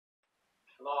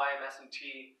Hello, I am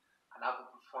SMT, and I'll be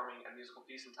performing a musical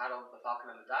piece entitled The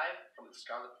Falcon and the Dive from the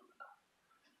Scarlet Pimpernel.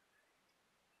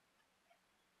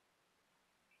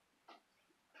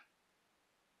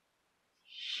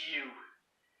 You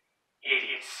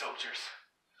idiot soldiers.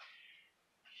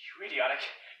 You idiotic.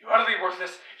 You utterly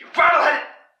worthless. You rattleheaded.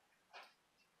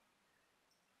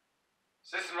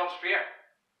 Citizen Robespierre.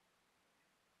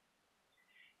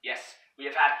 Yes, we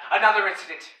have had another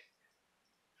incident.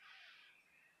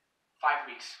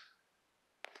 5 weeks.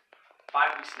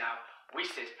 5 weeks now, we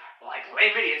sit like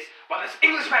lame idiots while this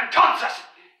Englishman taunts us.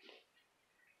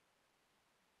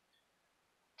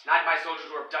 Tonight my soldiers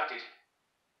were abducted.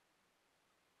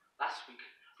 Last week,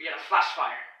 we had a flash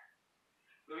fire.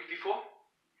 The week before,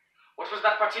 what was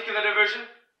that particular diversion?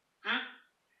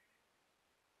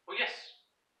 Oh yes,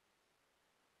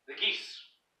 the geese.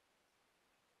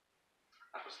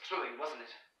 That was thrilling, wasn't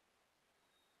it?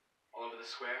 All over the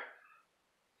square,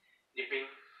 nipping,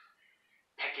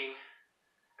 pecking,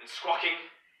 and squawking.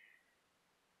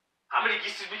 How many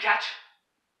geese did we catch?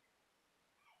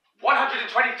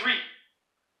 123.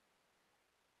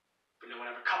 But no one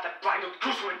ever caught that blind old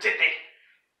goose woman, did they?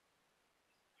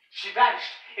 She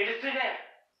vanished into thin air.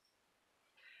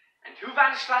 And who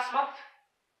vanished last month?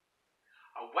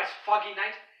 A wet, foggy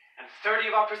night, and 30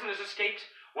 of our prisoners escaped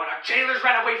when our jailers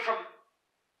ran away from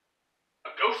a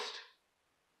ghost.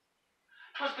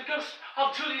 'Twas the ghost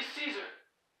of Julius Caesar.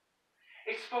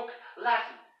 It spoke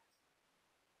Latin.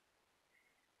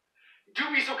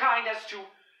 Do be so kind as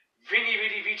to vini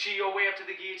vidi vici your way up to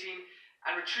the guillotine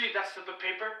and retrieve that slip of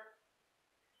paper.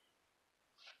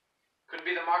 Couldn't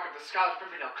be the mark of the Scarlet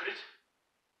Pimpernel, could it?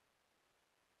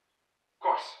 Of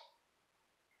course.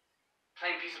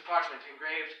 Plain piece of parchment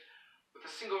engraved with a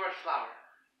single red flower.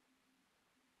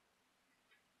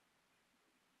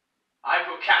 I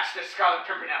will catch this Scarlet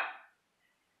Pimpernel.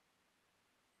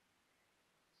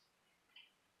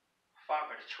 Far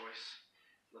better choice,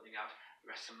 living out the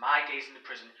rest of my days in the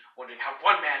prison, wondering how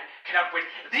one man can outwit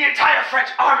the entire French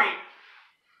army.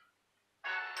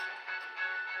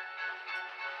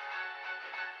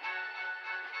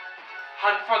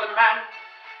 Hunt for the man.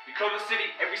 You comb the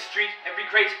city, every street, every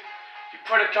grate. You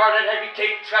put a guard at every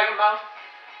gate, drag him out,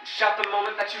 and shout the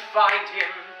moment that you find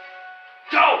him.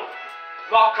 Go!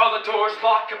 Lock all the doors,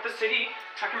 lock up the city,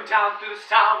 track him down through this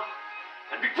town,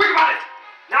 and be quick about it!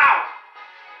 Now!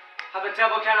 How the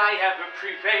devil can I ever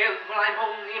prevail when I'm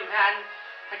only a man?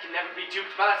 I can never be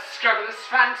duped by that scurrilous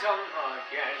phantom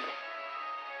again.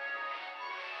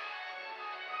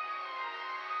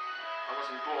 I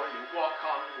wasn't born to walk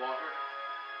on water.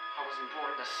 I wasn't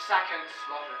born to sack and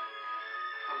slaughter.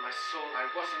 On my soul, I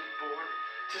wasn't born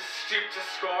to stoop to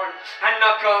scorn and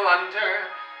knuckle under.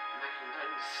 I might have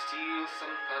learned to steal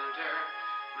some thunder.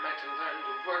 I might have learned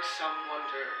to work some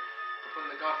wonder. But when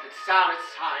the gauntlets sound,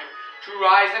 it's time to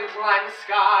rise and climb the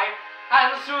sky.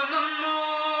 And soon the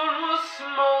moon will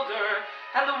smolder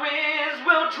and the winds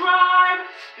will drive.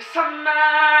 Yes, a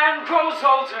man grows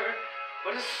older,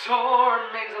 but his soul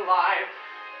remains alive.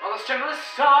 While the strenuous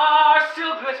stars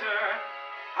still glitter,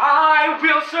 I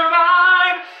will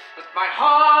survive. Let my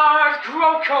heart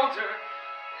grow colder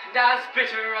and as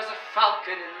bitter as a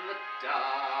falcon in the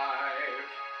dive.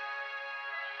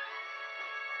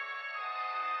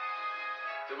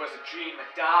 There was a dream, a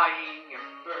dying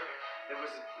ember. There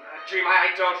was a dream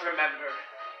I don't remember.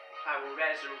 I will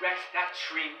resurrect that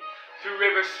dream through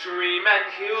river, stream,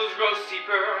 and hills grow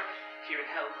steeper. Here in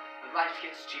hell, the life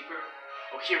gets cheaper.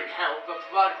 Oh, here in hell, the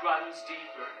blood runs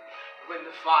deeper. When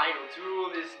the final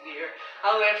duel is near,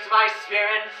 I'll lift my spear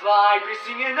and fly,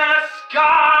 piercing in the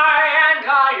sky and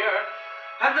higher.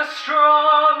 And the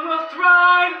strong will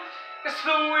thrive, yes,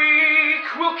 the weak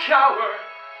will cower,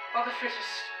 while the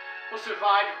fittest will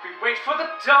survive if we wait for the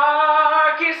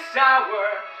darkest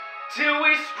hour, till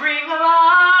we spring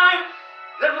alive.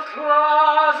 Then with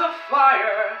claws of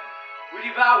fire, we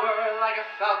devour like a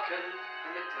falcon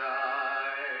in the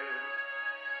dive.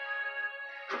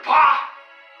 Papa!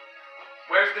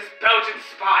 Where's this Belgian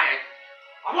spy?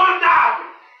 I want him now!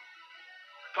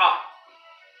 Papa,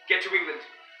 get to England.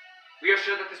 We are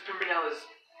sure that this Pimpernel is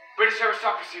British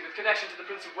aristocracy with connection to the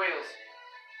Prince of Wales.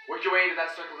 Work your way into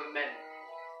that circle of men.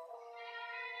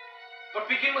 But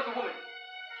begin with a woman.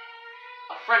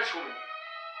 A French woman.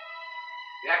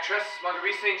 The actress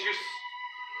Marguerite St-Just.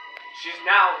 She is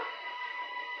now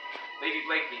Lady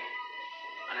Blakeney,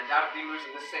 and undoubtedly moves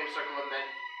in this same circle of men.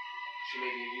 She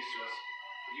may be of use to us.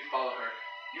 But you follow her.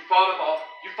 You follow them all.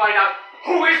 You find out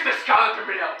who is the Scarlet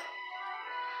Pimpernel.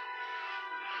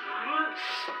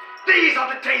 These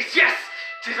are the days, yes!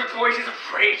 'Tis a boy, 'tis a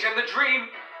rage, and the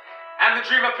dream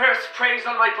of Paris preys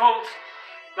on my bones.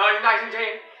 Night and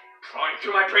day, Flying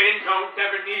through my brain and no,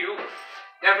 never kneel,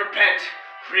 never bend,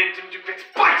 rend him to bits,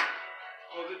 bite!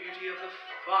 Oh, the beauty of the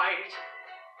fight.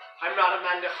 I'm not a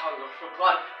man to hunger for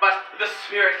blood, but the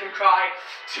spirit can cry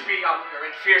to be younger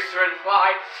and fiercer and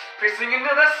fly, piercing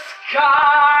into the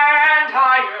sky and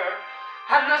higher,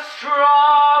 and the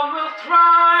strong will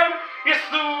thrive. Yes,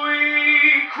 the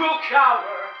weak will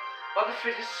cower, while the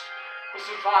fittest will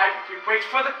survive if we wait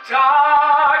for the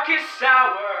darkest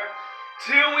hour,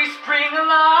 till we spring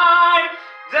alive.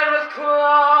 Then with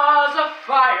claws of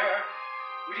fire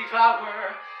we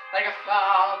devour like a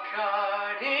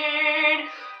falcon in